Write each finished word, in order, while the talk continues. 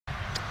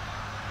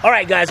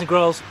Alright guys and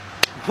girls,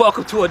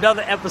 welcome to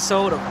another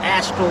episode of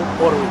Astral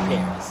Auto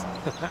Repairs.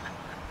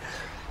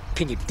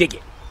 Can you dig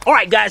it?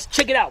 Alright guys,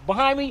 check it out.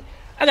 Behind me,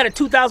 I got a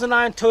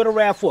 2009 Toyota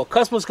Rav4.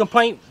 Customer's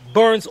complaint,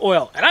 burns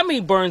oil. And I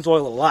mean burns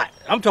oil a lot.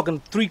 I'm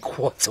talking 3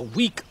 quarts a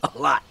week, a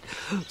lot.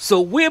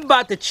 So we're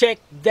about to check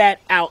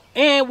that out.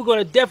 And we're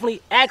going to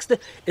definitely ask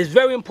it's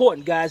very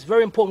important guys,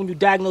 very important when you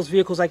diagnose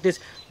vehicles like this.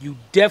 You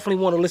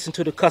definitely want to listen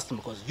to the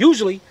customer, because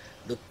usually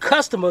the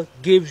customer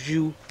gives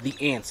you the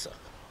answer.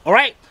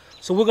 Alright?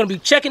 So we're going to be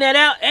checking that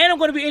out, and I'm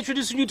going to be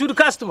introducing you to the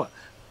customer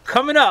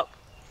coming up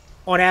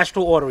on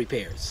Astral Auto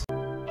Repairs.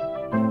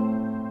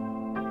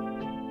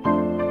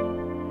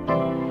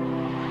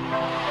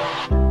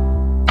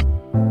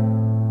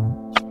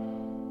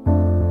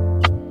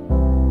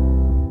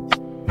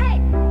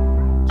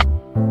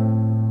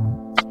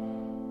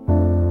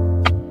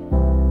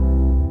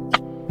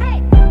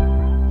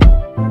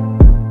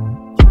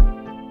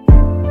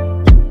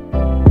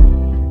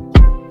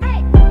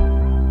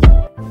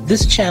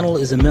 This channel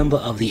is a member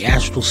of the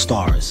Astral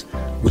Stars,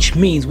 which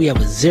means we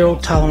have a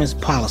zero-tolerance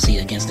policy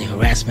against the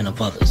harassment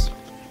of others.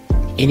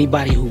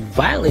 Anybody who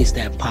violates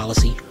that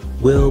policy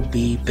will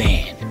be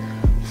banned.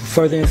 For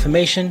further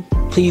information,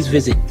 please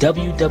visit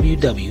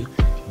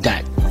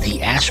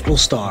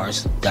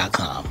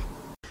www.theastralstars.com.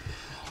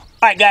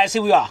 Alright guys,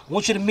 here we are. I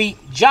want you to meet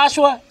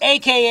Joshua,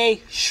 aka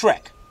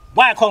Shrek.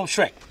 Why I call him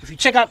Shrek? If you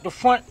check out the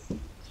front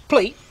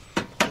plate,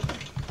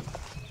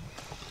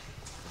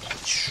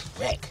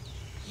 Shrek.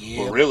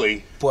 Yeah, well,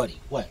 really,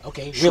 buddy. What?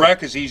 Okay. Shrek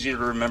really? is easier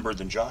to remember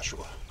than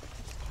Joshua.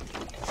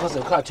 It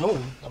wasn't a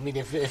cartoon. I mean,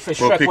 if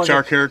Shrek well, Pixar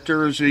wasn't,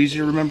 character is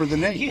easier to remember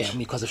than names. Yeah, I mean,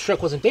 because if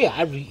Shrek wasn't there,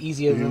 I'd be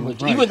easier to remember.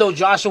 Right. Even though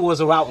Joshua was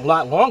around a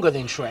lot longer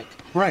than Shrek.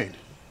 Right.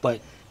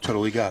 But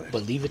totally got it.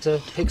 But leave it to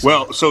Pixar.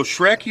 Well, so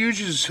Shrek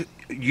uses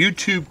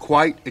YouTube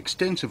quite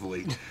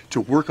extensively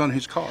to work on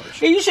his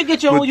cars. Yeah, you should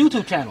get your own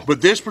YouTube channel.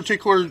 But this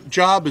particular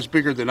job is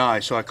bigger than I,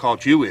 so I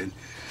called you in.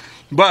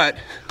 But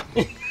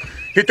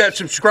hit that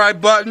subscribe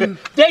button.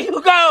 There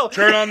you go.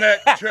 Turn on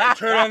that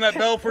turn on that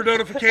bell for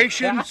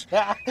notifications,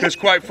 because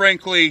quite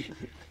frankly,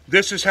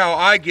 this is how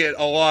I get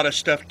a lot of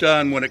stuff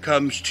done when it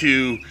comes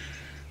to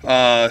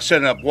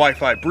setting up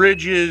Wi-Fi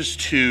bridges.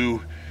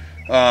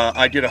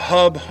 I did a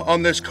hub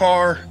on this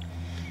car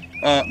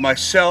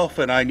myself,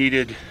 and I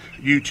needed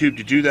YouTube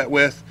to do that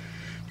with.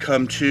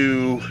 Come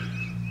to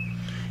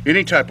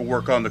any type of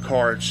work on the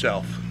car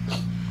itself.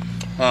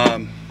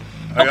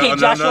 I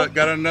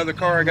got another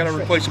car I got to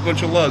replace a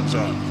bunch of lugs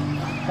on.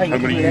 I'm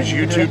going to use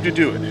YouTube to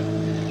do it.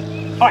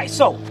 All right,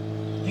 so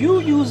you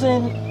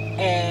using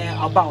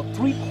about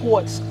 3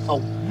 quarts a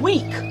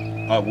week.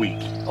 A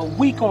week. A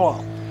week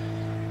on.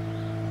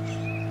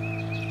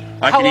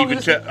 I can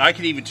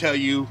even tell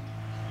you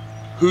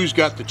who's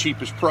got the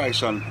cheapest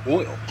price on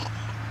oil.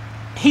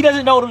 He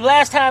doesn't know the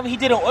last time he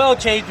did an oil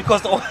change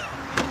because the oil,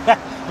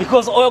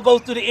 because the oil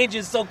goes through the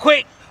engine so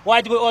quick.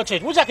 Why do an oil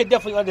change? Which I can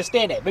definitely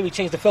understand that. Maybe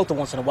change the filter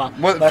once in a while.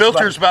 Well, the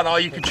filter's about all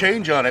you can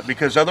change on it,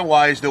 because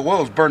otherwise the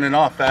oil's burning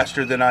off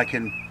faster than I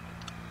can.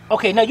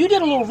 Okay, now you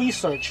did a little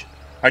research.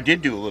 I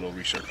did do a little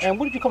research. And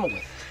what did you come up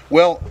with?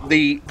 Well,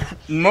 the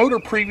motor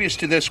previous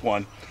to this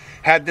one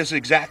had this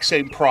exact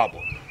same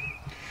problem.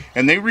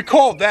 And they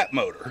recalled that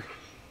motor.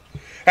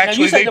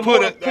 Actually, they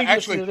put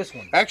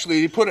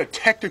a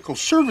technical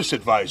service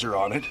advisor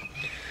on it.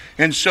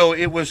 And so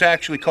it was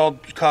actually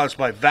caused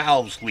by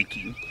valves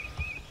leaking.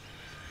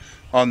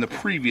 On the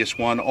previous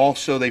one,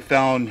 also they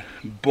found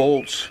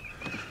bolts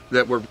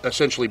that were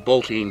essentially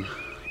bolting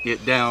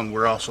it down.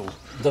 Were also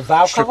the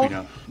valve cover?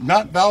 Down.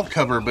 Not valve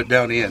cover, but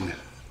down in.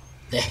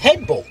 The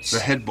head bolts. The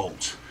head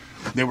bolts.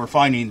 They were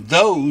finding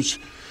those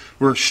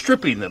were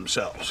stripping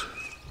themselves.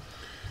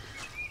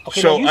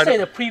 Okay, so now you say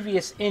the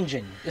previous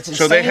engine. It's the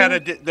so same?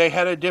 they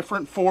had a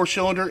different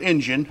 4-cylinder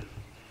engine.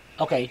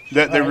 Okay.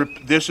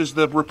 This is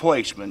the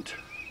replacement.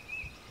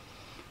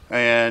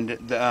 And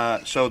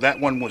so that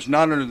one was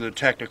not under the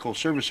technical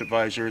service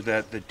advisor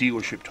that the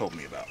dealership told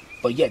me about.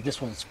 But yet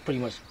this one's pretty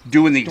much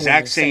doing the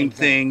exact same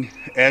thing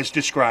as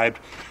described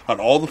on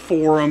all the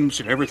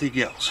forums and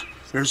everything else.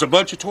 There's a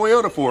bunch of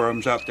Toyota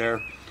forums out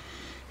there,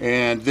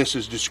 and this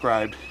is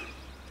described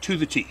to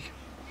the T.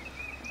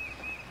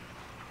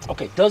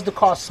 Okay, does the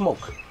car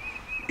smoke?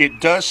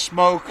 It does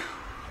smoke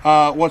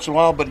once in a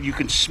while, but you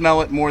can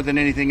smell it more than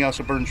anything else.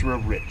 It burns real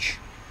rich.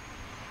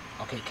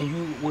 Okay, do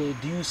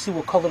you see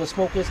what color the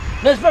smoke is?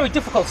 No, it's very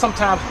difficult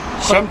sometimes.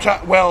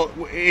 Well,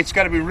 it's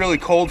got to be really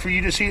cold for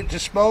you to see it to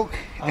smoke,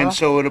 and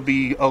so it'll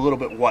be a little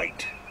bit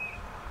white.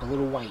 A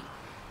little white.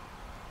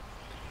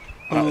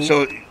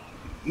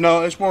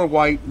 No, it's more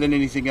white than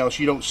anything else.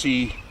 You don't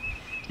see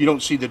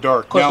the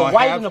dark. Because the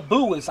white and the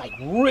blue is like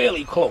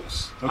really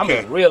close. Okay.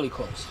 I mean, really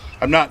close.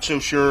 I'm not so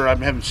sure. I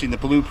haven't seen the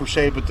blue per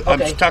se, but I'm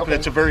just talking.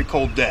 It's a very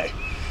cold day.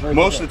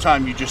 Most of the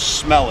time, you just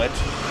smell it.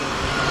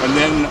 And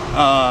then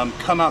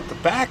come out the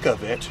back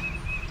of it,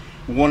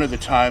 one of the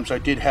times I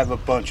did have a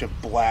bunch of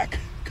black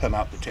come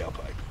out the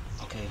tailpipe.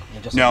 Okay.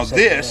 Now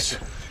this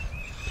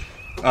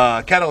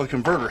catalytic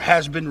converter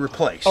has been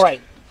replaced. All right.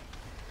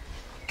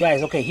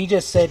 Guys, okay, he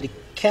just said the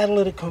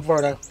catalytic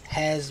converter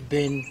has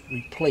been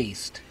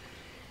replaced.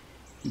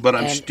 But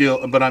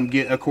I'm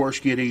getting, of course,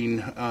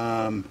 getting.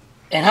 And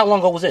how long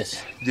ago was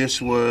this?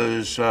 This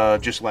was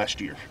just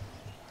last year.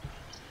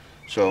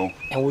 So.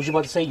 And what was you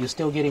about to say? You're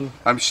still getting.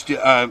 I'm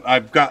started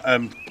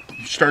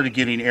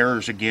getting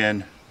errors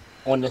again.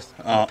 On the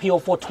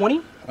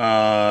P0303?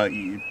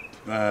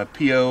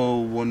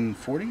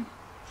 P0140?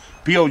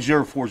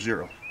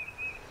 P0040.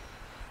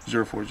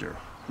 040.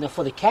 Now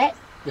for the cat,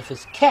 if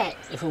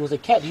it was a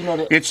cat, you know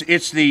that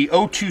it's the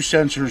O2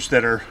 sensors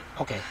that are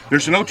okay.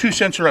 There's an O2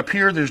 sensor up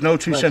here. There's an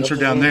O2 sensor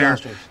down there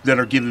that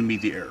are giving me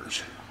the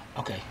errors.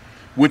 Okay.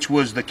 Which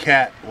was the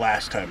cat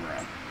last time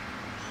around.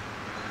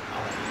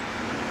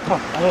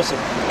 Come on, listen.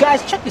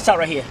 Guys, check this out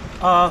right here.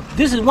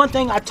 This is one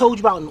thing I told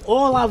you about in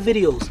all our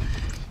videos.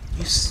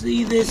 You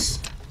see this?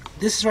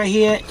 This right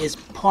here is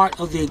part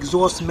of the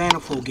exhaust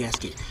manifold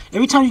gasket.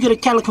 Every time you get a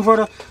catalytic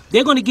converter,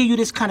 they're going to give you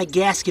this kind of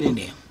gasket in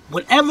there.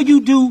 Whatever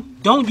you do,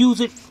 don't use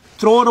it.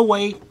 Throw it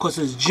away because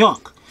it's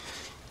junk.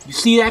 You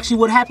see actually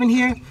what happened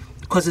here?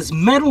 Because it's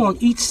metal on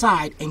each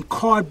side and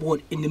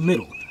cardboard in the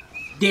middle.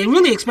 They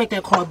really expect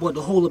that cardboard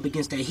to hold up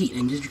against that heat.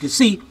 And as you can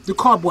see, the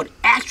cardboard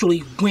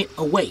actually went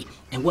away.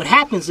 And what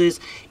happens is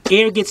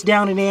air gets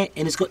down in there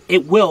and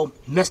it will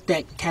mess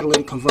that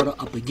catalytic converter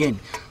up again.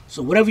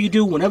 So whatever you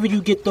do, whenever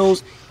you get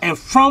those, and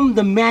from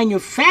the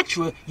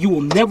manufacturer, you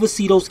will never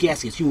see those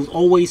gaskets. You will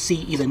always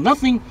see either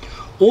nothing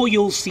or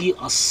you'll see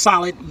a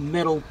solid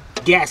metal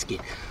gasket.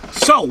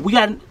 So we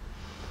got,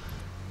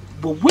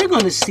 what we're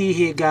going to see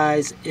here,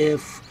 guys,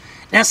 if,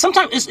 now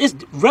sometimes it's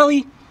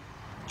really,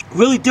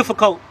 really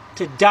difficult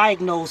to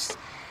diagnose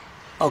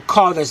a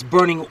car that's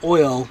burning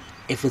oil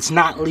if it's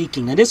not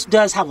leaking. Now this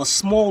does have a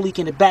small leak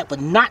in the back,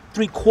 but not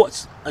 3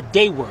 quarts a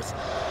day worth.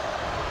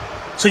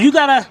 So you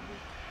gotta,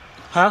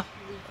 a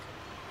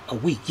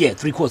week, yeah,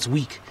 3 quarts a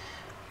week.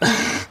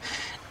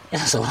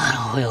 That's a lot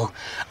of oil.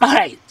 All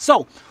right,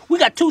 so we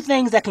got 2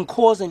 things that can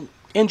cause an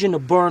engine to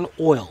burn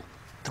oil.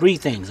 3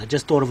 things. I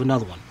just thought of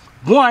another one.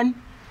 One,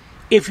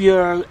 if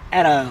you're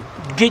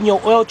getting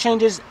your oil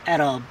changes at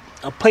a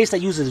place that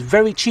uses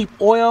very cheap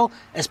oil,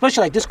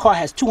 especially like this car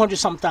has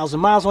 200-something thousand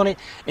miles on it,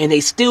 and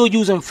they still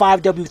using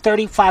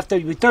 5W30,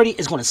 5W30,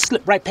 it's going to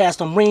slip right past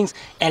them rings,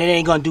 and it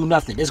ain't going to do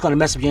nothing. It's going to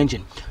mess up your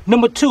engine.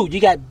 Number 2, you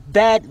got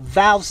bad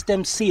valve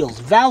stem seals.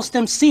 Valve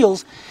stem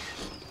seals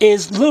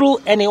is little,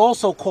 and they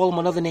also call them,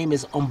 another name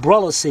is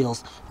umbrella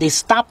seals. They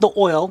stop the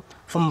oil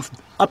from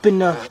up in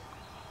the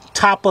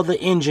top of the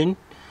engine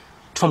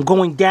from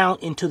going down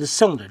into the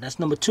cylinder. That's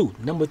number 2.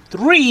 Number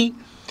 3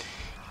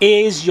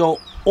 is your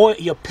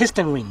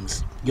piston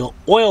rings, your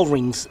oil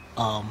rings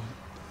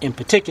in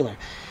particular.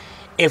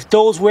 If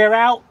those wear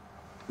out,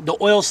 the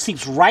oil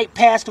seeps right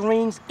past the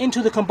rings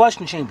into the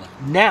combustion chamber.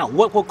 Now,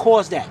 what will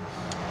cause that?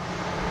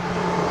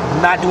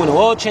 Not doing the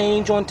oil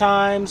change on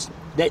times.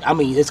 I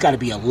mean, it's got to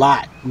be a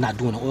lot not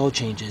doing the oil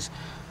changes.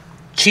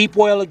 Cheap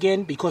oil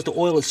again, because the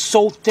oil is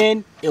so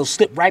thin, it'll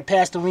slip right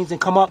past the rings and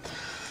come up.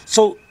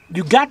 So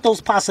you got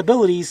those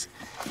possibilities,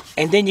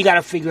 and then you got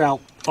to figure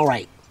out, all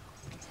right,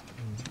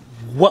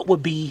 what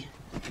would be,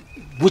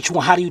 which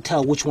one, how do you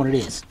tell which one it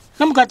is?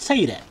 I'm going to tell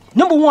you that.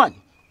 Number 1,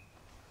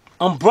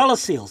 umbrella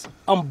seals.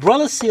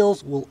 Umbrella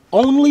seals will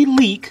only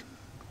leak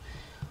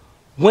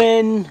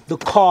when the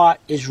car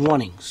is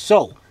running.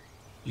 So,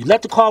 you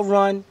let the car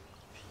run,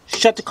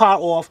 shut the car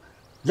off,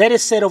 let it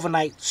sit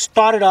overnight,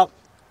 start it up,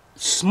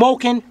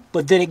 smoking,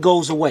 but then it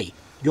goes away.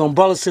 Your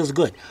umbrella seals are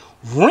good.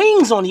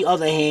 Rings, on the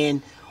other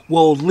hand,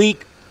 will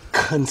leak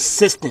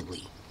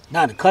consistently.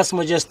 Now, the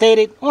customer just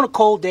stated, on a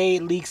cold day,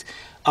 it leaks.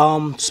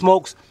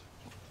 Smokes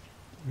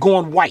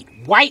going white.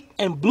 White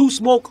and blue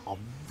smoke are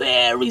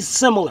very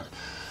similar.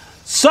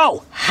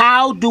 So,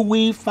 how do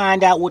we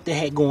find out what the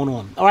heck going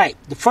on? All right,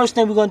 the first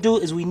thing we're going to do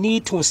is we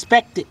need to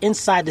inspect the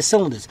inside the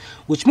cylinders,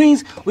 which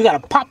means we got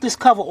to pop this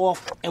cover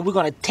off, and we're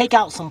going to take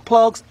out some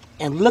plugs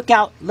and look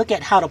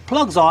at how the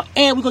plugs are,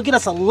 and we're going to get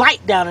us a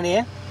light down in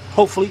there,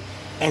 hopefully,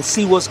 and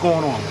see what's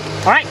going on.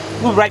 All right,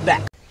 we'll be right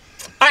back.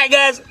 All right,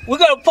 guys, we're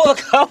going to pull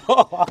the cover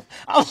off.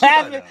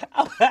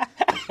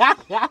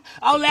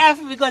 I'm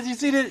laughing because you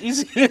see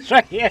this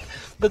right here.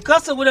 The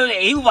customer went over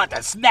there, he was about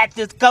to snatch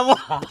this cover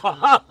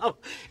off.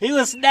 He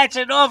was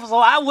snatching it off, so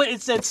I went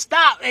and said,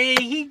 stop. And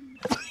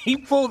he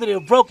pulled it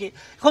and broke it.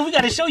 Because we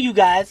got to show you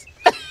guys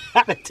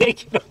how to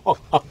take it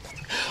off.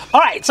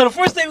 All right, so the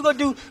first thing we're going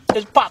to do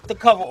is pop the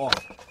cover off.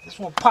 This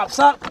one pops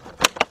up.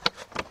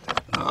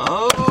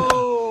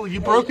 Oh,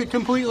 you broke it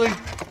completely.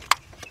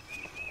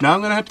 Now I'm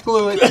going to have to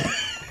glue it.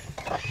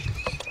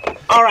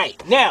 All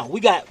right, now we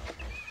got,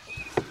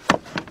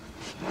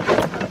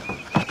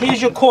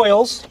 here's your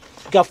coils.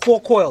 You got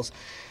 4 coils.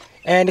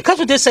 And the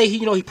customer did say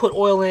he put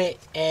oil in it,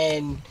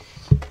 and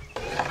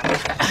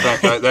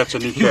that's a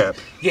new cap.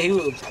 Yeah, he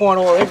was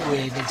pouring oil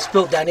everywhere and it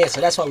spilled down there, so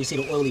that's why we see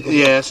the oil leak.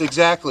 Yes,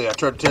 exactly. I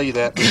tried to tell you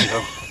that.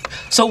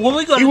 So what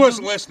we're gonna do? He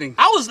wasn't listening.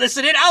 I was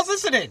listening.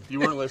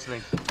 You weren't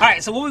listening. All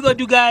right, so what we're gonna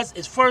do, guys,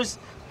 is first,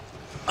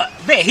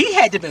 man, he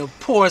had to be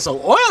pouring some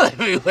oil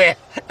everywhere.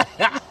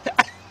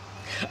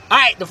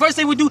 Alright, the first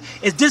thing we do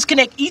is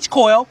disconnect each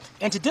coil.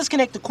 And to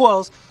disconnect the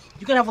coils,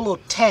 you're going to have a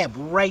little tab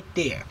right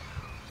there.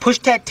 Push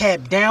that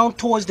tab down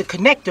towards the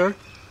connector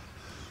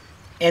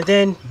and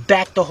then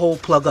back the whole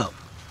plug up.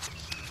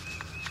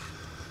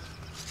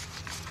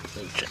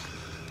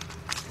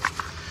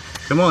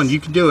 Come on, you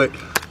can do it.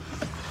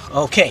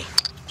 Okay.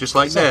 Just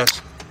like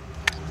this.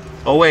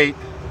 Oh wait,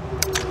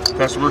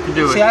 customer can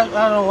do it. See, I don't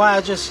know why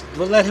I just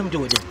let him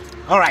do it then.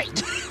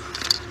 Alright.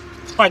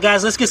 Alright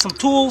guys, let's get some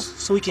tools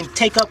so we can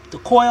take up the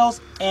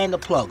coils and the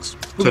plugs.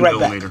 We'll be right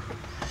back.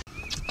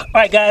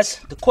 Alright guys,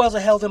 the coils are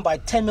held in by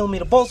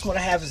 10mm bolts. What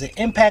I have is an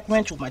impact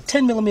wrench with my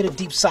 10mm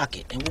deep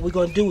socket. And what we're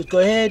going to do is go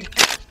ahead,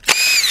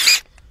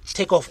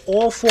 take off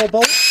all 4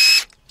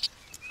 bolts.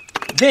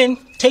 Then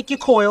take your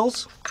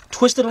coils,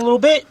 twist it a little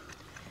bit,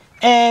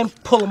 and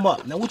pull them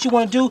up. Now what you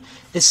want to do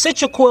is set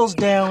your coils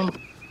down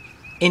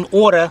in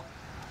order,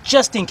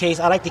 just in case.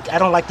 I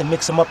don't like to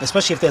mix them up,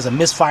 especially if there's a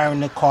misfire in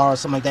the car or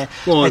something like that.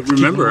 Well,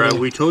 remember, I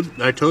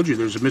told you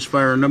there's a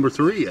misfire on number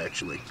 3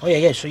 actually. Oh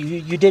yeah, so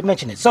you did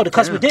mention it. So the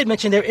customer did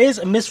mention there is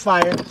a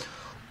misfire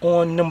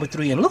on number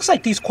 3, and it looks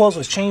like these coils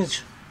was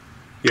changed.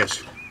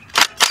 Yes,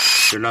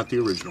 they're not the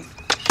original.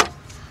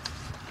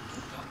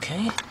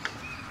 Okay.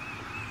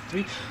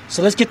 3.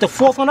 So let's get the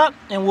 4th one up,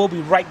 and we'll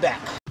be right back.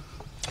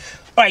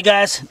 All right,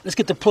 guys, let's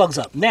get the plugs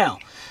up. Now,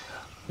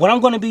 what I'm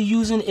going to be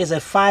using is a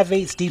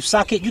 5/8 deep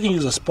socket. You can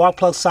use a spark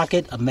plug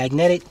socket, a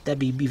magnetic. That'd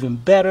be even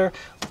better,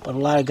 but a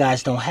lot of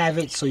guys don't have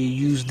it, so you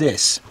use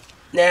this.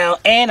 Now,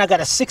 and I got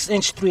a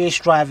 6-inch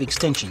 3/8 drive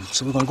extension.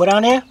 So we're going to go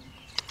down there,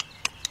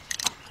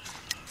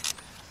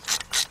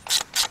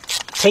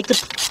 take the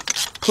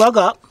plug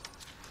up,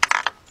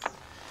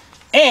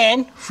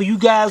 and for you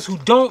guys who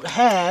don't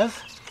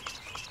have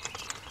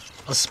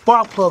a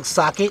spark plug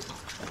socket,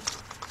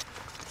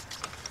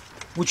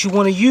 what you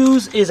want to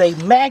use is a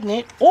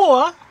magnet,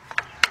 or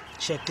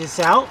check this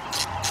out,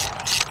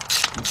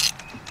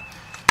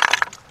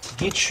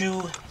 get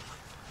you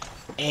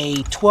a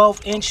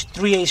 12-inch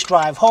 3/8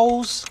 drive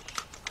hose.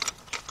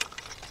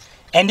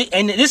 And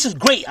this is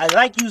great. I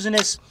like using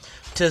this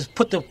to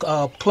put the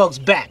plugs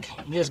back.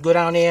 You just go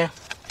down there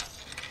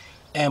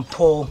and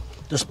pull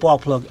the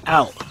spark plug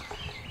out.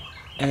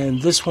 And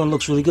this one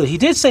looks really good. He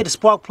did say the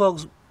spark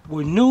plugs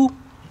were new.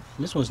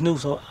 This one's new,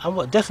 so I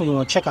definitely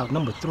want to check out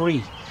number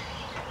 3.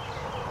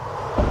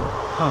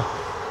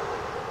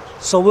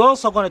 So we're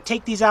also going to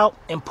take these out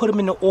and put them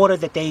in the order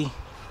that they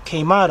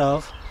came out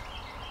of,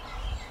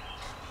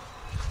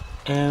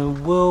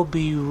 and we'll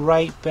be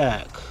right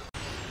back.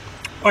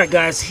 Alright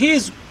guys,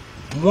 here's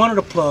one of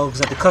the plugs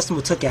that the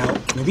customer took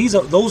out. Now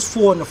those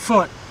 4 in the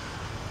front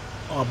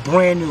are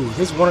brand new.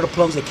 This is one of the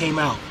plugs that came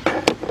out.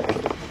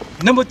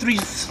 Number 3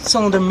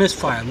 cylinder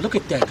misfire. Look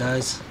at that,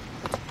 guys.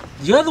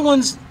 The other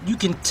ones you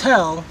can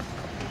tell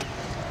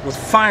was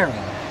firing.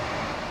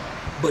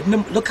 But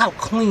look how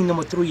clean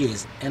number 3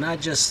 is. And I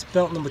just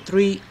spelt number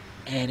 3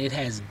 and it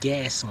has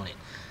gas on it.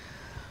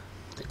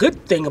 The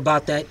good thing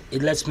about that,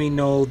 it lets me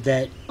know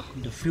that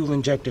the fuel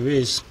injector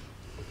is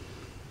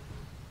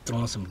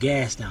throwing some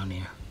gas down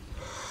there.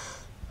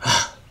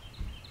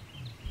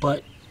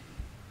 But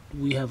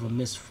we have a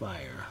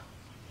misfire.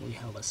 We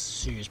have a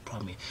serious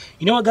problem here.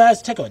 You know what,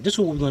 guys? Check out. This is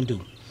what we're going to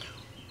do.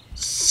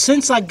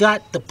 Since I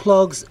got the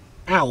plugs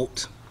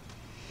out,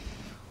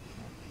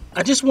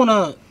 I just want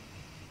to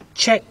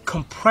check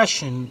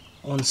compression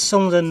on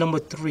cylinder number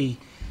 3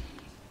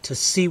 to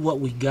see what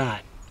we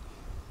got.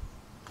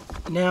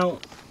 Now,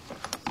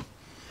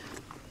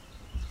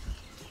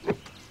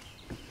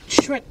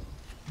 Shrek,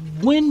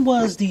 when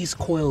was these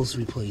coils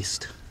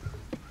replaced?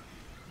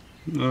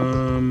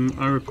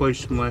 I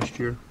replaced them last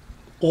year.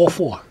 All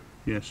 4?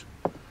 Yes.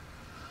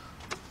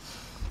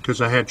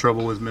 Because I had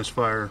trouble with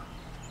misfire.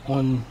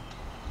 On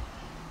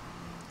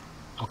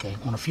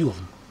a few of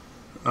them.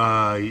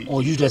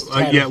 Or you just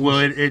yeah, well,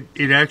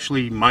 it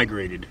actually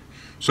migrated.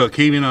 So it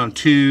came in on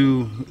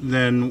 2.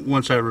 Then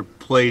once I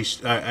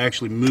replaced, I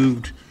actually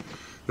moved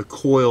the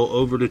coil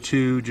over to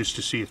 2 just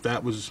to see if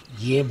that was.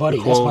 Yeah, buddy,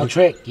 that's my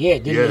trick. Yeah,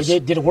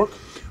 did it work?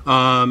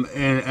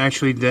 And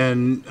actually,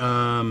 then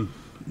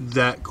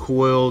that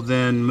coil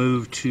then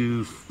moved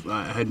to.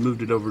 I had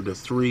moved it over to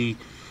 3.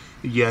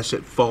 Yes,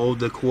 it followed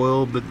the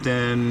coil, but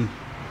then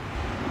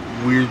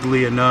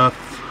weirdly enough,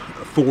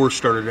 4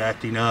 started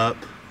acting up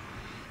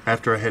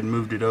after I had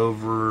moved it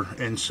over,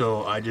 and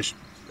so I just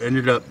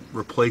ended up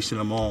replacing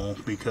them all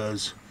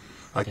because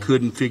I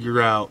couldn't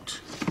figure out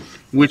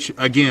which.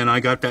 Again, I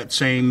got that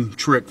same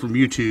trick from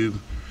YouTube,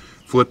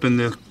 flipping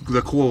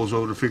the coils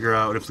over to figure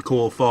out if the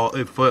coil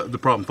if the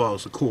problem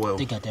follows the coil.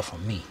 They got that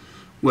from me.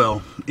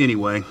 Well,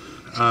 anyway.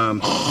 All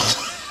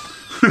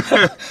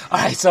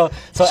right, so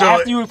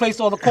after you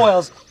replaced all the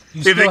coils,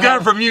 if they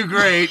got it from you,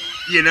 great,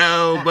 you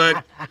know,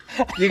 but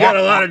you got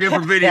a lot of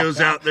different videos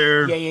out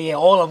there. Yeah,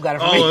 all of them got it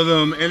from me. All of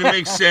them, and it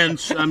makes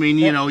sense. I mean,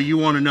 you know, you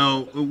want to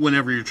know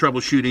whenever you're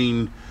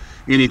troubleshooting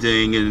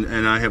anything,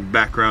 and I have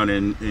background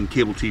in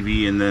cable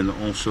TV and then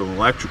also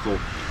electrical,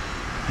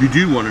 you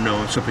do want to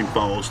know if something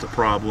follows the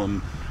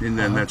problem, and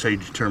then that's how you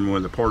determine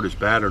whether the part is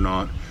bad or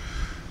not.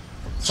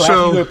 So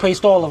after you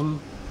replaced all of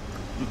them,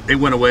 It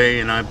went away,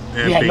 and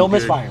we had no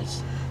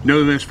misfires.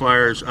 No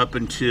misfires up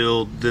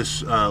until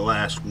this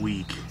last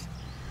week,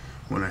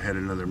 when I had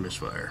another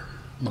misfire.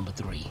 Number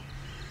 3.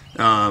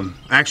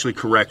 Actually,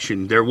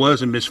 correction. There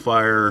was a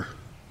misfire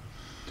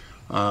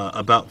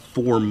about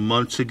 4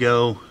 months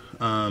ago,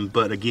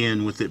 but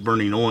again, with it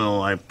burning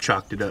oil, I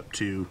chalked it up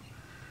to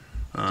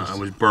I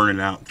was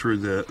burning out through.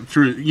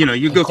 You know,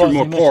 you go through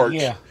more parts.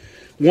 Yeah.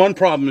 One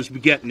problem is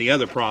begetting the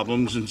other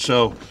problems, and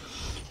so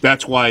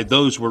that's why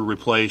those were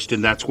replaced,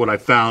 and that's what I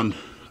found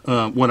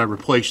when I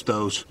replaced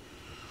those.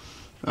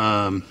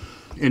 And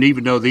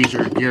even though these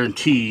are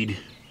guaranteed,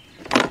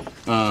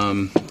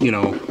 you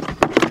know,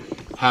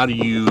 how do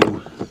you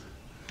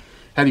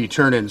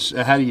turn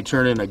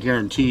in a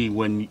guarantee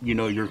when you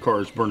know your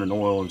car is burning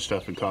oil and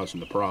stuff and causing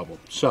the problem?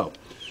 So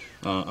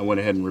I went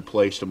ahead and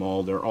replaced them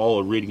all. They're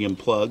all iridium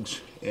plugs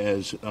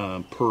as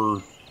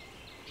per,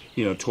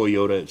 you know,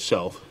 Toyota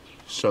itself.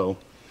 So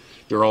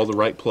they're all the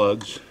right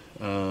plugs,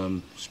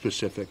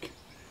 specific,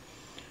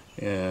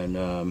 and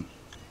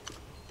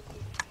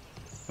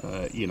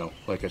you know,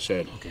 like I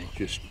said, okay.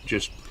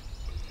 just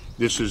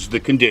this is the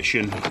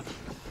condition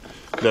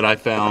that I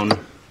found.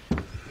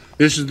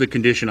 This is the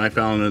condition I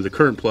found in the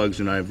current plugs,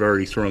 and I've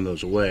already thrown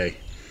those away.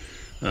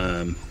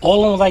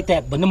 All of them like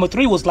that, but number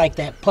 3 was like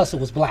that. Plus,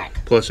 it was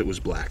black. Plus, it was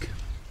black.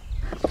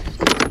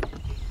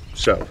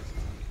 So, all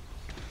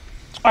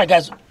right,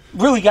 guys.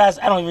 Really, guys,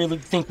 I don't really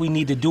think we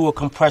need to do a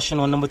compression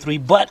on number 3,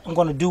 but I'm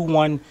going to do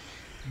one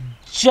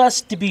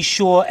just to be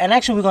sure. And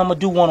actually, we're going to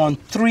do one on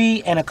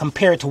 3 and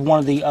compare it to one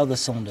of the other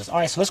cylinders. All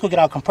right, so let's go get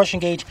our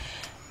compression gauge,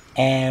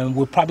 and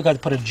we're probably going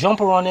to put a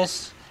jumper on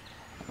this,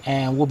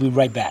 and we'll be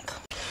right back.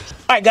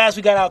 All right, guys,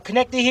 we got our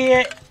connector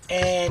here,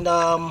 and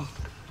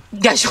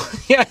guys,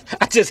 yeah,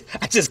 I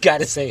just got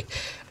to say,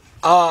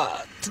 all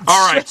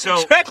right,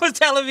 so Trek was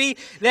telling me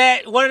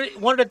that one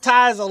of the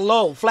tires are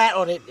low, flat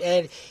on it,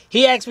 and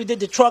he asked me, did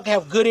the truck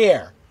have good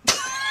air?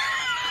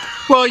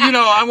 Well, you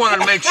know, I wanted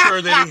to make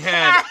sure that he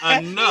had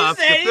enough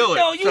to fill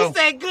it. You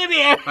said good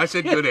air. I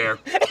said good air.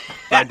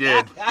 I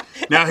did.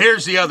 Now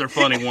here's the other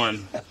funny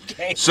one.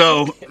 Okay.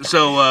 So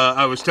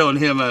I was telling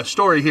him a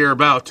story here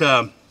about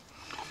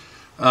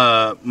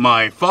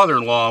my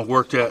father-in-law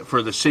worked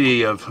for the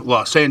city of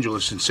Los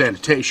Angeles in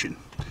sanitation.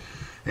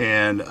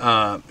 And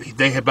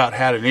they about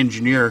had an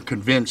engineer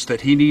convinced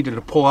that he needed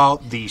to pull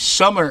out the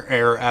summer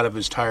air out of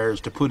his tires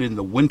to put in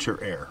the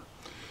winter air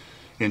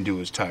into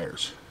his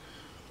tires.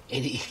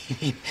 And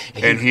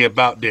he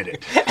about did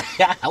it.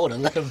 I would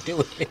have let him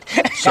do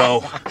it.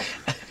 So,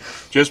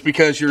 just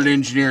because you're an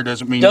engineer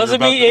doesn't mean you're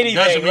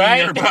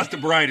about the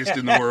brightest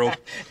in the world.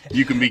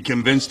 You can be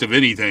convinced of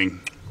anything.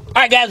 All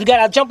right, guys, we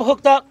got our jumper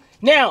hooked up.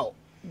 Now,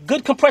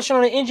 good compression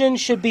on the engine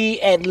should be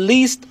at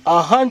least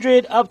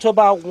 100 up to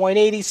about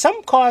 180.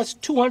 Some cars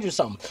 200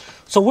 something.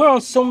 So we're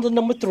on cylinder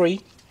number 3,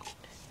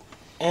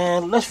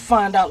 and let's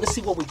find out. Let's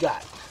see what we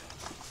got.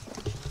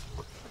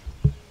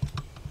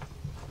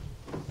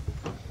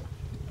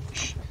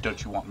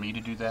 Don't you want me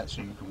to do that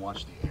so you can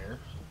watch the air?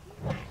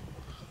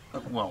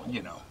 Well,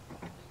 you know.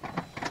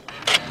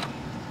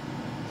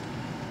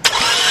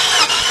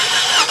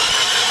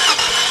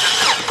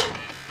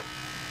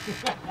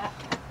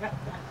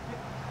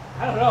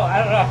 I don't know.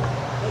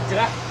 Did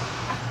I?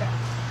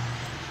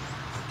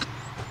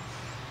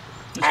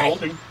 It's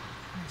holding.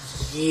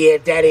 Yeah,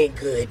 that ain't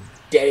good.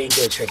 That ain't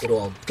good, Trek, at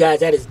all. Guys,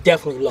 that is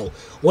definitely low.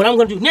 What I'm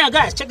going to do... Now,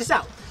 guys, check this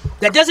out.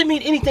 That doesn't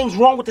mean anything's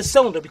wrong with the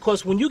cylinder,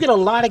 because when you get a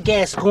lot of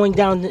gas going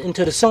down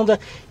into the cylinder,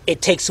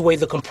 it takes away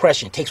the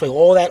compression. It takes away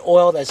all that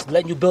oil that's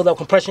letting you build up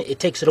compression. It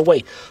takes it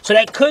away. So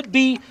that could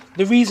be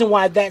the reason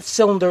why that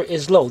cylinder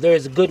is low. There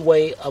is a good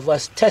way of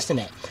us testing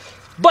that.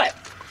 But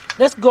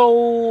let's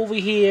go over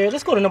here.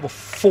 Let's go to number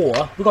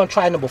 4. We're going to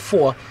try number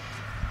 4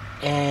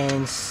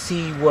 and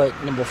see what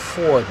number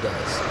 4 does.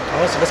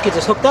 All right, so let's get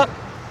this hooked up.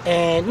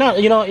 And no,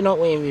 you know,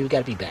 we got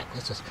to be back.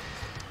 Let's just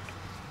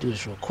do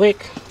this real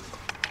quick.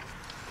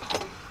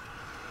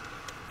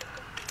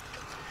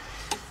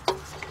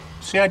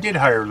 See, I did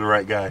hire the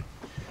right guy.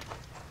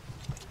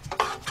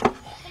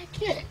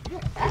 Heck yeah, you're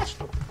an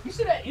astro. You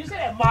see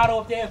that motto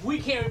up there? If we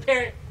can't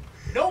repair it,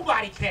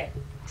 nobody can.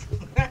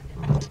 All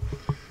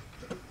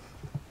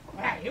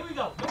right, here we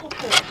go. Number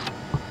 4.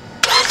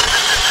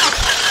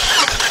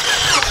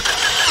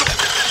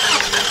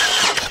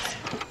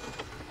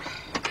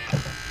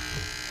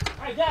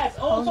 All right, guys.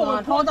 Hold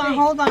on.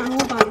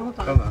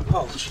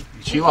 Oh,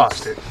 she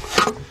lost it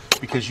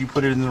because you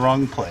put it in the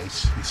wrong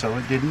place, and so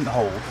it didn't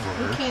hold for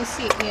her. You can't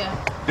see, yeah.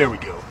 There we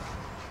go.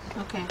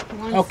 Okay.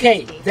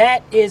 Okay,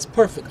 that is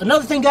perfect.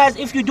 Another thing, guys,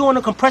 if you're doing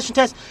a compression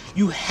test,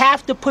 you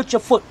have to put your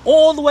foot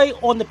all the way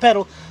on the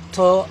pedal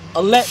to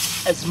let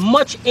as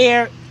much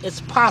air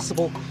as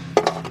possible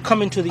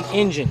come into the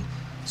engine.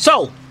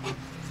 So,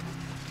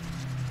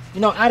 you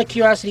know, out of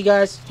curiosity,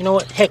 guys, you know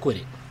what? Heck with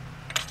it.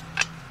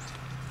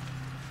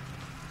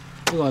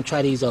 We're going to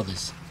try these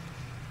others.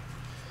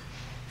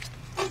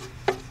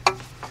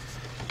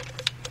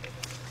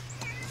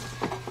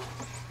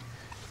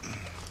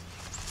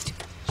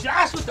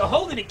 Josh with the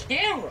holding the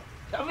camera.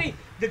 I mean,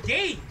 the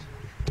gauge.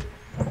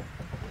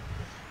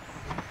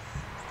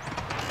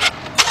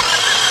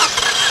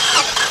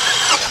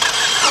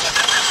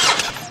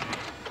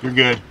 You're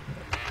good.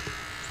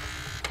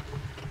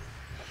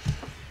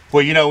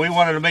 Well, you know, we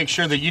wanted to make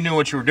sure that you knew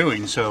what you were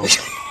doing, so.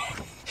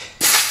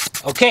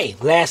 Okay,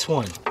 last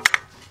one.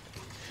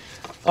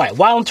 All right,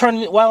 while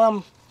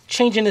I'm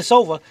changing this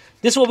over,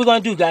 this is what we're gonna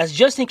do, guys.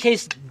 Just in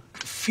case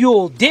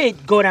fuel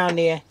did go down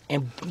there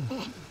and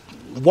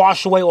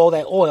wash away all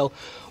that oil,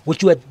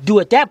 what you would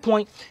do at that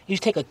point is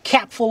take a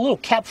little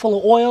cap full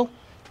of oil,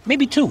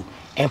 maybe 2,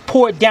 and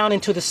pour it down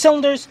into the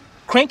cylinders,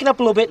 crank it up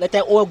a little bit, let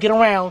that oil get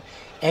around,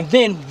 and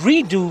then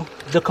redo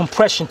the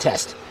compression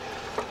test.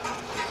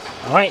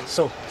 All right,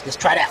 so let's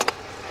try that.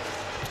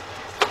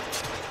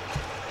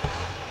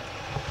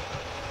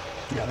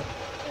 Got it.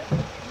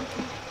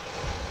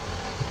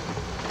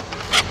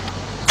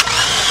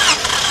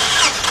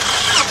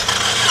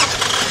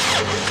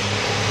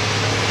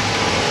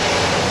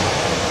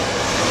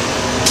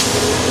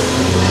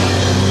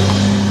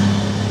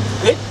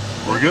 Good?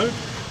 We're good.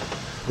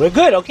 We're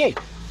good, okay.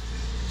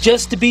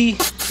 Just to be,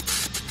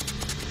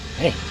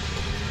 hey,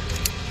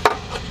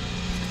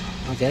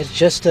 okay,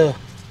 just to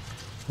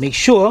make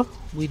sure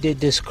we did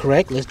this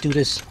correct. Let's do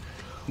this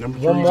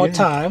one more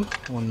time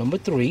on number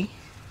 3.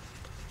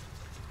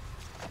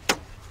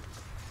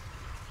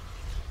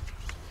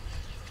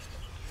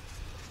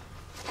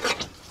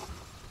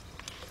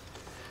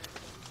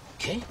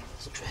 Okay,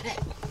 let's try that.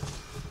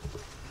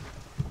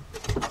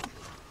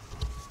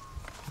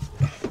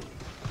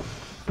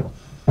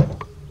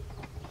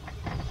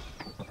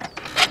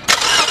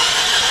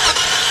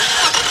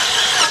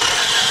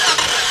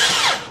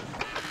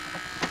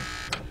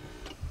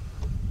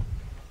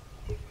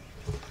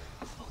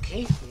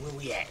 Okay, where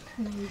we at?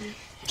 90.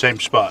 Same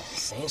spot.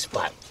 Same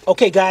spot.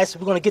 Okay, guys,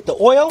 we're gonna get the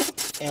oil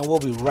and we'll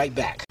be right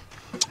back.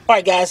 All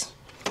right, guys,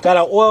 got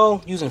our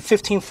oil using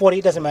 1540.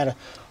 It doesn't matter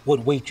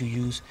what weight you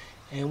use.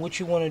 And what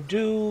you want to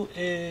do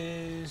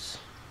is,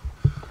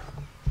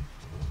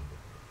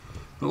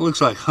 It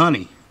looks like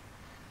honey.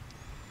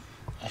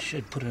 I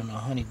should put it in a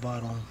honey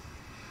bottle.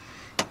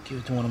 Give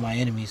it to one of my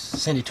enemies.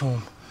 Send it to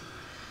him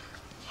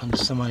under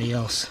somebody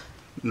else.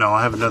 No,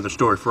 I have another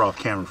story for off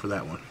camera for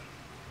that one.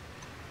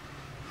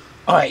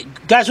 All right,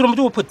 guys, what I'm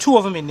gonna do is put 2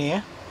 of them in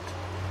there,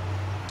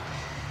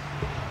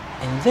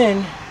 and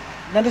then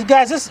now this,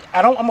 guys,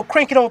 I'm gonna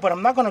crank it over, but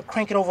I'm not gonna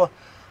crank it over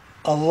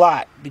a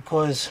lot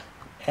because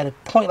at a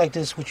point like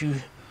this, what you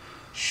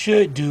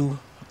should do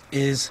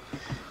is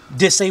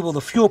disable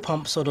the fuel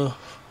pump so the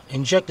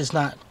injector's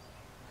not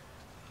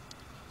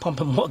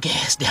pumping more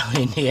gas down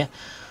in there.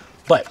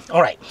 But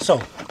all right, so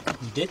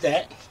we did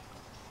that.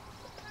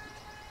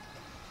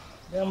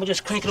 Then I'm gonna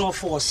just crank it over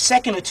for a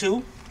second or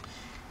 2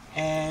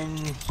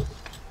 and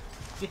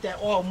get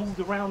that oil moved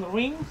around the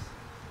rings,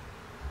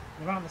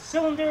 around the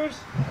cylinders.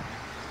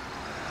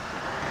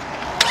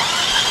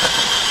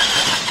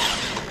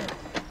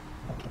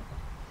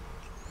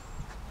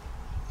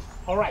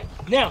 All right,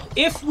 now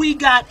if we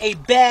got a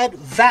bad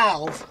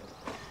valve,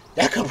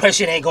 that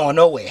compression ain't going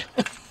nowhere.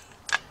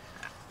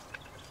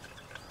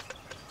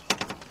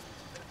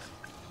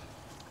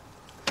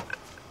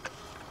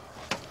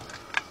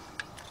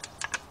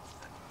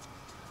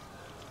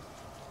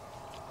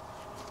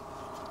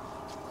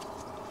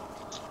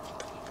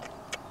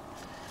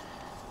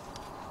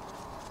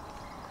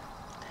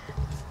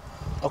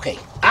 Okay,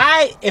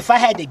 if I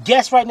had to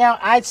guess right now,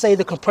 I'd say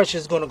the compression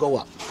is going to go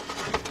up.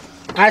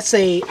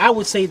 I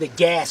would say the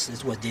gas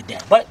is what did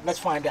that, but let's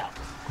find out.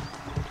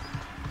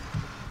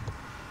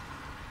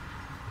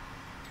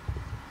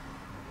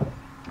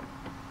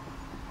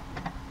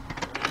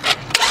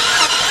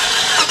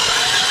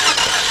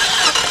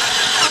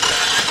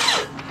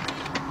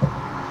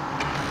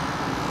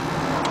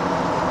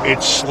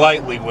 It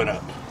slightly went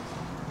up.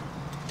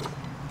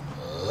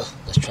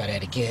 Let's try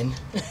that again.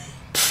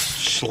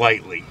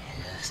 Slightly.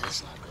 Yes,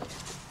 that's not good.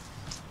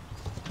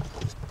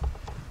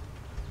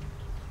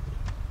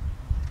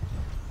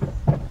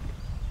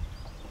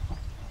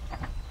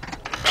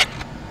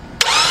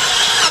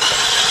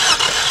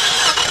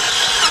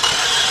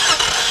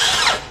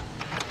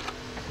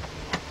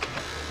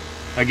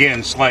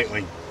 Again,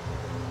 slightly.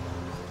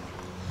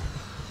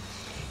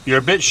 You're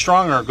a bit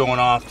stronger going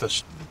off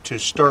to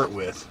start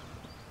with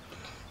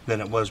than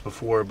it was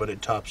before, but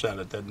it tops out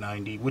at that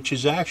 90, which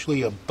is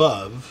actually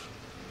above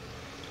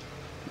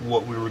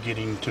what we were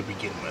getting to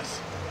begin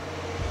with.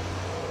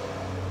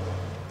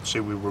 See,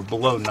 we were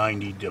below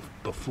 90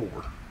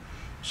 before,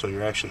 so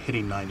you're actually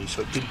hitting 90,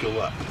 so it did go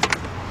up.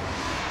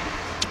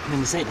 Let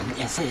me say,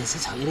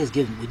 it is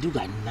given. We do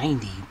got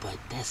 90, but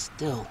that's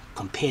still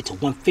compared to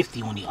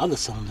 150 on the other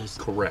cylinders.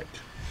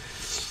 Correct.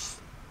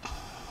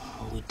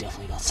 Oh, we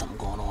definitely got something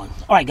going on.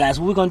 All right, guys,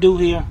 what we're gonna do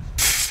here,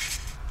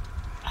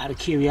 out of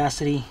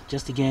curiosity,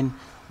 just again,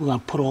 we're gonna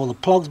put all the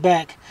plugs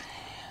back.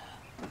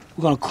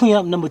 We're gonna clean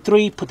up number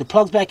 3, put the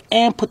plugs back,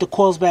 and put the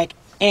coils back,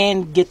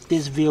 and get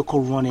this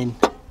vehicle running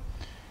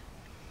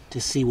to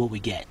see what we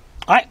get.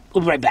 All right,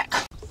 we'll be right back.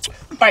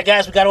 All right,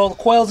 guys, we got all the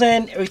coils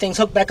in, everything's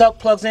hooked back up,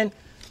 plugs in.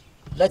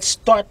 Let's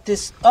start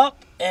this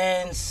up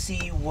and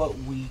see what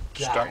we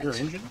got. Start your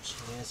engines?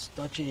 Yeah,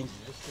 start your engines.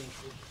 Let's see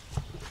if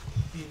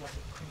we be able to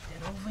crank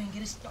that over and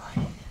get it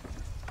started.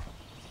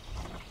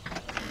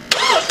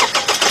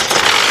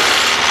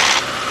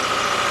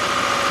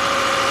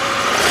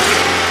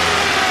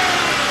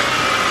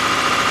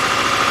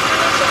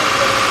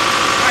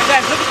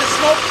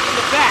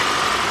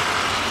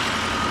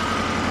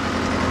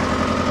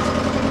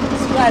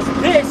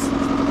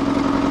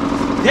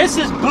 This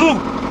is blue.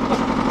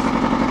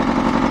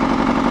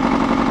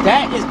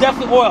 That is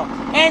definitely oil.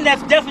 And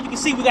that's definitely, you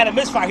can see we got a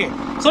misfire here.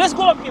 So let's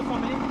go up here for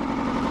a minute.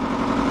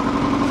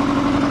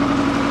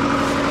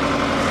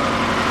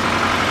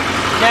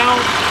 Now,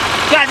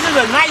 guys, this is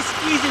a nice,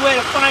 easy way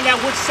to find out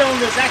which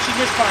cylinder is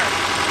actually misfiring.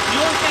 The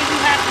only thing you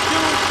have to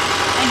do,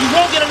 and you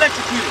won't get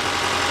electrocuted,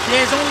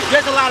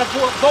 there's a lot of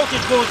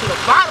voltage going to the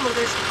bottom of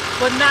this,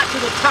 but not to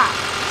the top.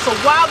 So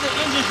while the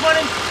engine's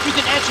running, you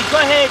can actually go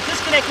ahead,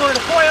 disconnect one of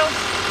the coils.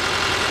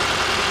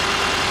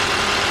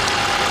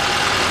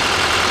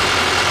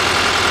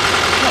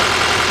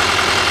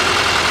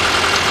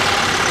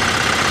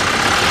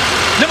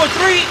 Number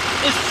 3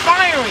 is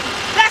firing.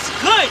 That's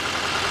good,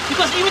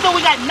 because even though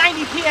we got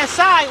 90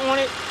 PSI on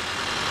it,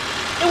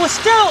 it was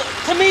still,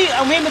 to me,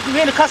 me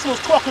and the customer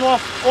was talking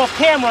off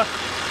camera,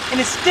 and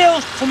it still,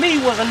 to me,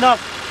 was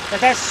enough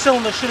that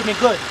cylinder should have been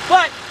good.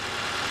 But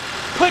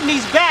putting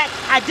these back,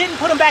 I didn't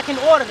put them back in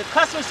order. The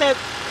customer said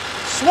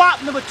swap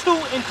number 2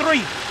 and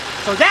 3.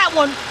 So that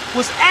one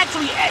was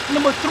actually at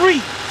number 3.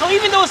 So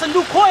even though it's a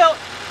new coil,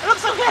 it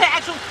looks like we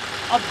had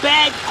a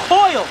bad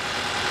coil.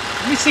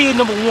 Let me see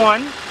number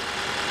 1.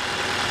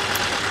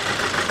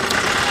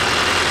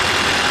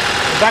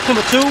 Back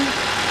number 2,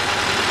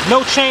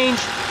 no change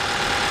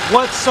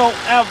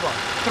whatsoever.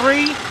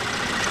 3,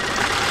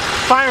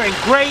 firing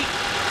great,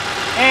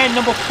 and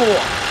number 4,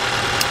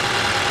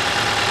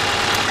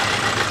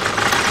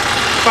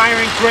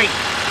 firing great.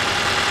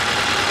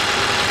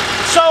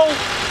 So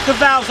the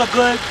valves are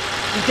good.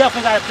 We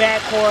definitely got a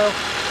bad coil,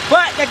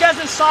 but that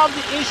doesn't solve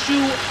the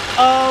issue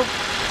of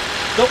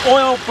the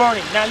oil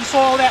burning. Now you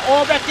saw all that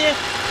oil back there.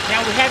 Now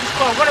we have this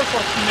coil running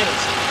for a few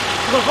minutes.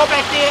 We're gonna go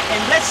back there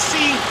and let's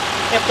see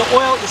if the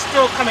oil is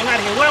still coming out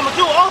of here. What I'm gonna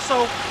do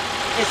also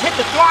is hit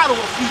the throttle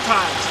a few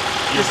times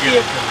to see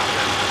if,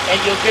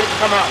 and you'll get it to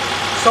come out.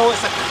 So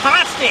it's a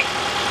constant.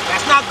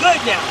 That's not good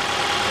now.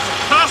 It's a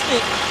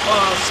constant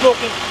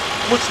smoking,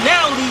 which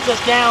now leads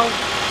us down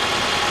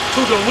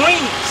to the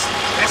rings.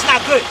 That's not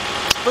good.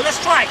 But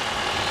let's try it.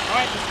 All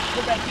right, let's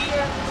go back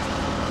here.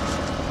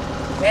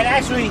 And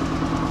actually,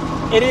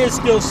 it is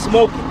still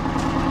smoking.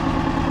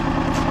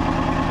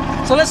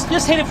 So let's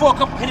just hit it for a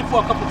couple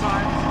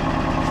times.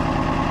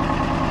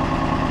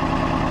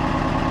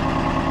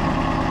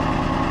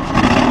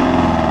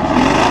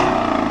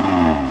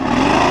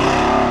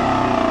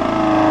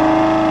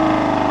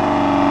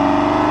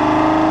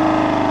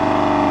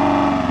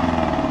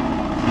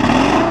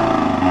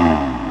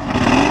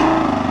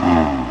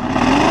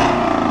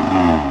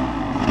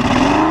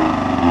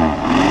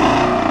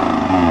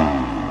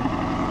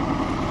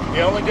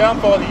 The only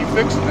downfall to you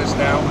fixing this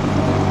now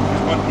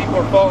is when people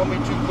are following me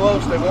too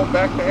close, they won't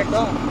back the heck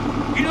up.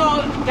 You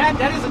know,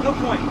 that is a good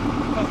point.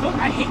 Look,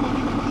 I hate when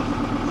people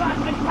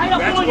right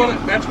up on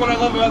you. That's what I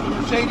love about the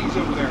Mercedes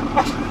over there.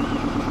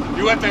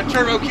 You let that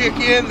turbo kick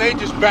in, they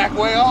just back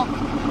way off. You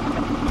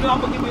know,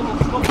 I'm gonna give you a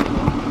little smoke.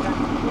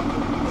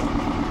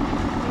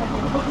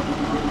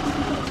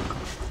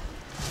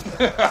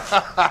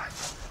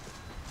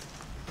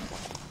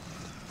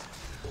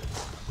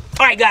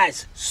 All right,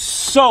 guys.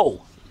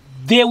 So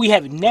there we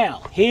have it.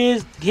 Now,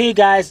 here,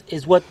 guys,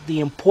 is what the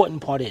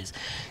important part is.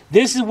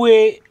 This is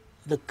where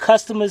the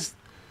customer's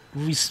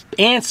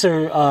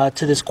answer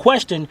to this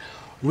question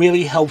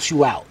really helps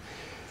you out.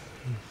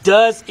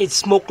 Does it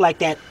smoke like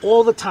that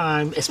all the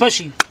time,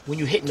 especially when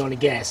you're hitting on the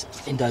gas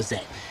and does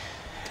that?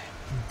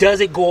 Does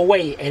it go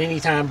away at any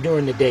time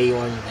during the day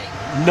or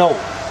anything? No.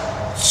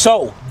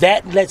 So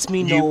that lets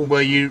me know.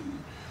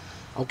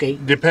 Okay.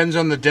 Depends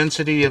on the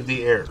density of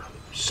the air.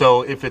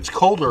 So if it's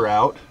colder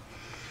out,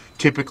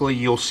 typically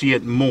you'll see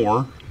it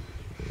more.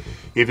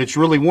 If it's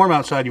really warm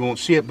outside, you won't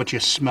see it, but you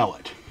smell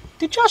it.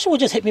 Did Joshua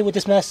just hit me with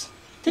this mess?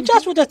 Did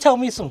Joshua just tell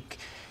me some?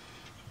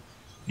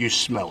 You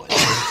smell it.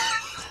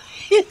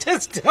 He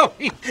just told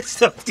me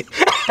something.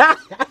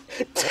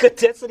 The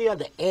density of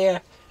the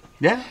air.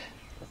 Yeah.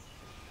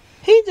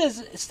 He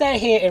just sat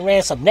here and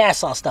ran some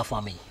NASA stuff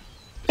on me.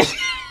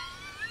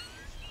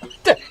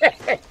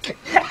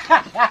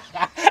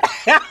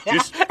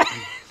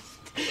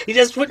 You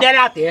just put that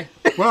out there.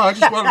 Well, I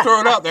just want to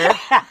throw it out there.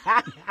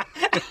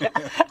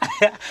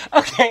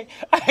 Okay,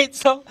 all right.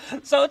 So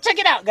check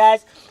it out,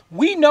 guys.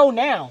 We know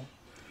now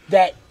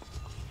that,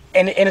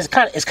 and it's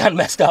kind of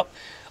messed up.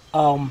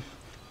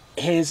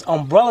 His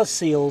umbrella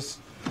seals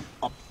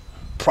are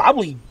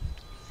probably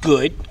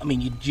good. I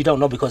mean, you don't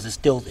know because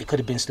it could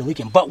have been still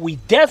leaking. But we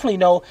definitely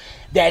know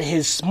that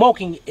his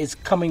smoking is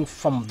coming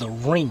from the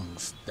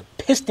rings, the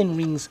piston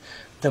rings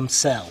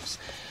themselves,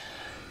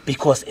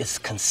 because it's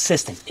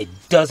consistent. It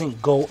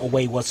doesn't go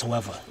away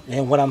whatsoever.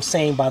 And what I'm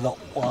saying by the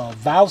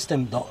valve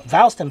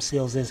stem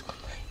seals is,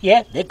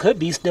 yeah, they could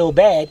be still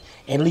bad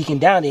and leaking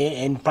down there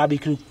and probably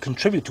could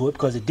contribute to it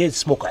because it did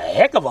smoke a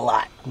heck of a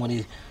lot when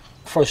it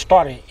first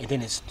started, and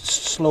then it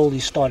slowly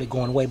started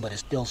going away, but it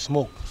still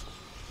smoked.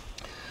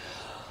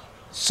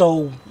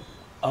 So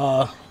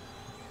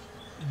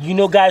You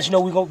know, guys, you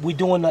know we're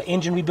doing the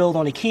engine rebuild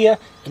on the Kia.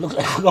 It looks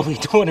like we're gonna be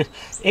doing an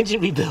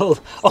engine rebuild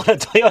on a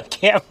Toyota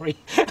Camry.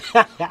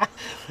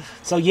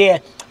 So yeah.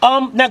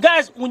 Now,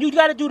 guys, when you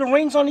got to do the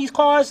rings on these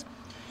cars,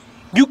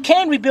 you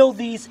can rebuild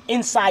these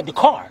inside the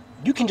car.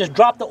 You can just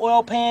drop the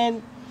oil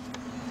pan,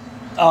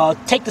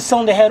 take the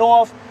cylinder head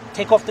off,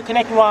 take off the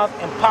connecting rod,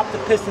 and pop the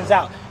pistons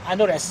out. I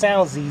know that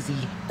sounds easy,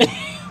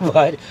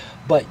 but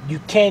you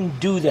can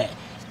do that.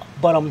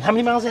 But how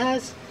many miles it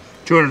has?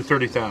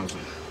 230,000.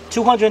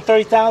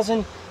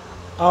 230,000.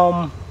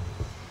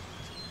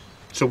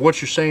 So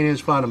what you're saying is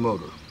find a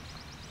motor.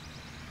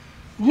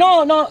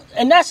 No,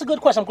 and that's a good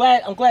question.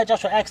 I'm glad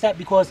Joshua asked that,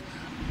 because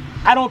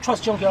I don't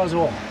trust junkyards at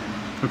all.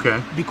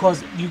 Okay.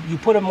 Because you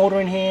put a motor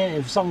in here, and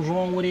if something's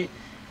wrong with it,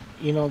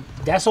 you know,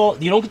 that's all.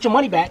 You don't get your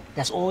money back.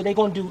 That's all they're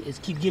gonna do is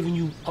keep giving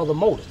you other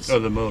motors.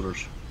 Other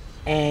motors.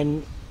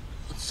 And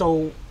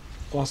so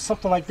on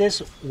something like this,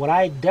 what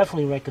I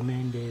definitely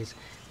recommend is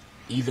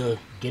either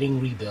getting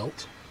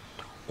rebuilt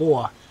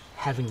or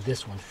having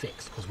this one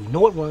fixed, because we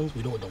know it runs,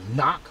 we know it don't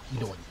knock, we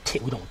know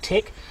we don't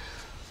tick.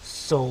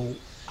 So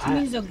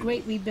Timmy's a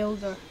great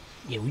rebuilder.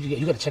 Yeah,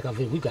 you got to check out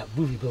video.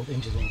 We rebuild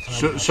engines all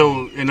the time.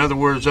 So in other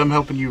words, I'm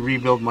helping you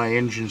rebuild my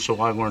engine,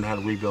 so I learn how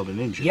to rebuild an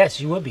engine. Yes,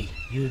 you would be.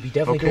 You would be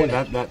definitely doing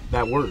that.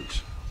 That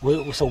works.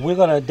 So we're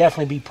gonna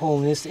definitely be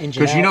pulling this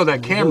engine. Because you know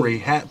that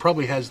Camry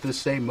probably has this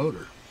same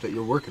motor that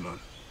you're working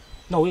on.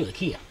 No, we have a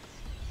Kia.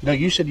 No,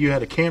 you said you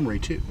had a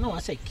Camry too. No, I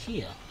said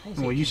Kia.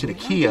 Well, you said a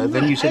Kia,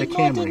 then you said a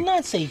Camry. I did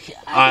not say Kia.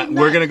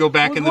 We're going to go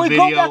back in the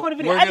video. We're going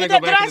to go back in the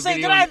video.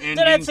 Did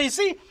I say,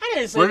 see? I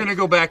didn't say. We're going to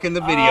go back in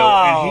the video,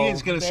 and he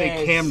is going to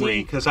say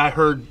Camry, because I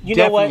heard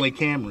definitely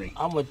Camry.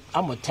 I'm going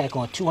to tack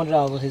on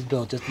 $200 on his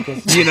bill just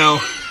because.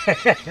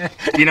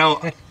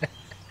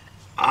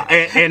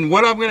 And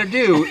what I'm going to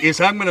do is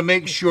I'm going to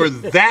make sure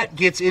that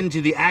gets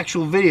into the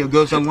actual video,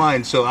 goes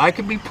online, so I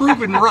can be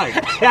proven right.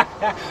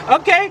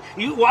 Okay,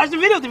 you watch the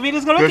video. The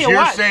video's going to be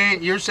watch.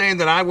 You're saying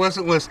that I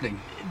wasn't listening.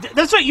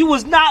 That's right. You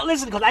was not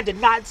listening, because I did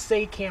not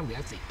say Camry.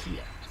 I said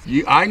Kia.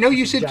 I know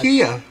you said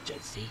Kia.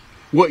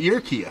 What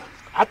your Kia?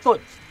 I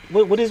thought.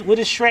 What is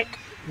Shrek?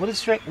 What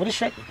is Shrek?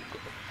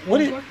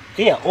 What is?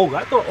 Yeah, Ogre.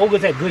 I thought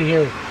Ogre's had good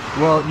hearing.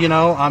 Well,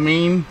 I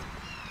mean,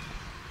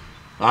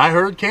 I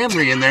heard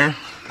Camry in there.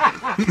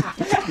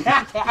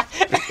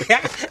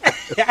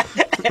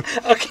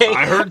 Okay.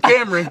 I heard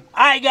Camry. All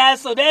right,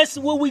 guys. So that's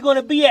where we're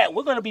gonna be at.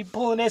 We're gonna be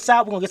pulling this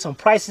out. We're gonna get some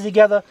prices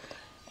together,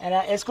 and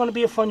it's gonna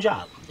be a fun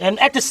job. And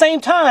at the same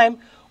time,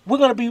 we're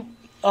gonna be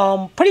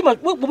pretty much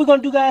what we're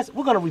gonna do, guys.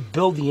 We're gonna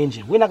rebuild the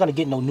engine. We're not gonna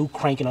get no new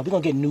cranking up. We're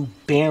gonna get new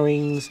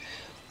bearings,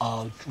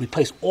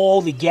 replace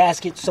all the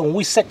gaskets. So when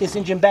we set this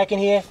engine back in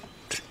here,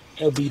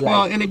 it'll be like.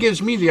 Well, and it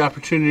gives me the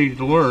opportunity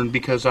to learn,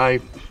 because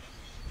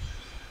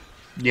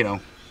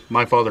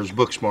my father's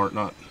book smart,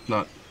 not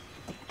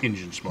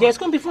engine smart. Yeah, it's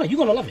gonna be fun. You're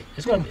gonna love it.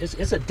 It's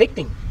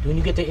addicting when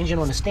you get the engine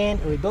on the stand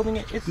and rebuilding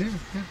it.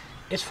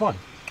 It's fun.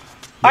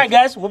 All right,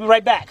 guys, we'll be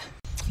right back.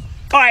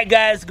 All right,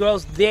 guys,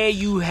 girls, there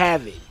you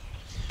have it.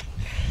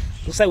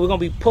 Looks like we're gonna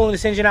be pulling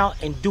this engine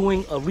out and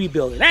doing a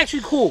rebuild. And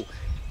actually, cool.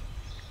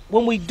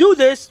 When we do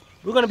this,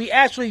 we're gonna be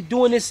actually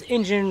doing this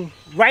engine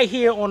right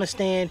here on the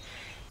stand,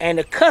 and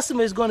the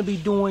customer is gonna be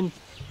doing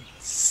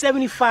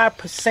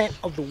 75%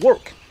 of the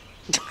work.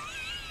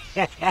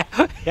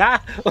 Yeah,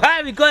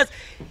 why? Because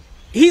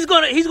he's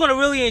gonna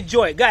really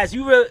enjoy it, guys.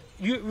 You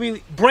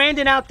really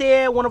Brandon out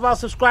there, one of our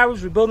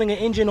subscribers, rebuilding an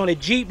engine on a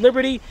Jeep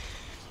Liberty.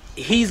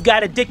 He's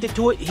got addicted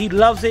to it. He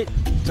loves it.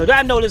 So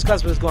I know this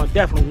customer is gonna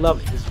definitely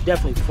love it. It's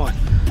definitely fun.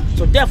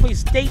 So definitely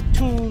stay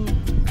tuned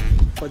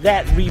for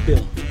that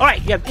rebuild. All right,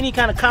 if you have any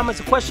kind of comments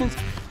or questions,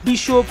 be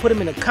sure to put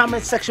them in the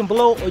comment section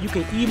below, or you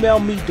can email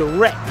me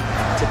direct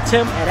to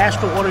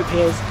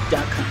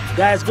tim@astralautorepairs.com.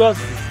 Guys, girls,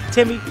 this is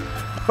Timmy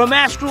from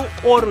Astral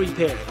Auto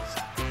Repairs.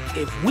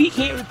 If we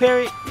can't repair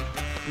it,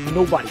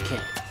 nobody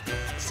can.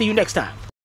 See you next time.